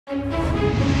From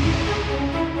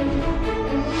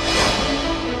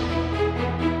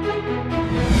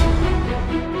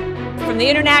the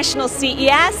International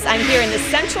CES, I'm here in the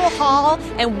Central Hall,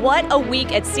 and what a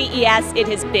week at CES it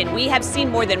has been. We have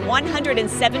seen more than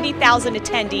 170,000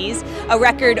 attendees, a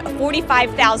record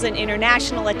 45,000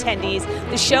 international attendees.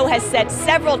 The show has set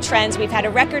several trends. We've had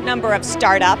a record number of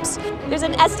startups. There's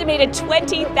an estimated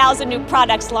 20,000 new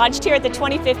products launched here at the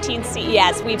 2015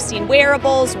 CES. We've seen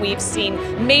wearables, we've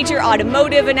seen major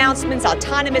automotive announcements,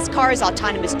 autonomous cars,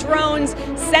 autonomous drones,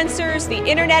 sensors, the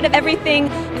Internet of Everything,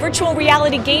 virtual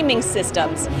reality gaming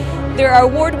systems. There are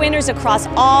award winners across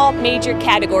all major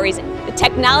categories. The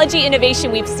technology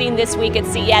innovation we've seen this week at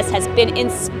CES has been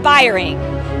inspiring.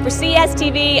 For CES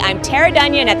TV, I'm Tara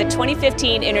Dunyan at the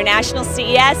 2015 International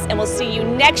CES, and we'll see you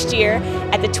next year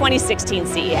at the 2016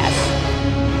 CES.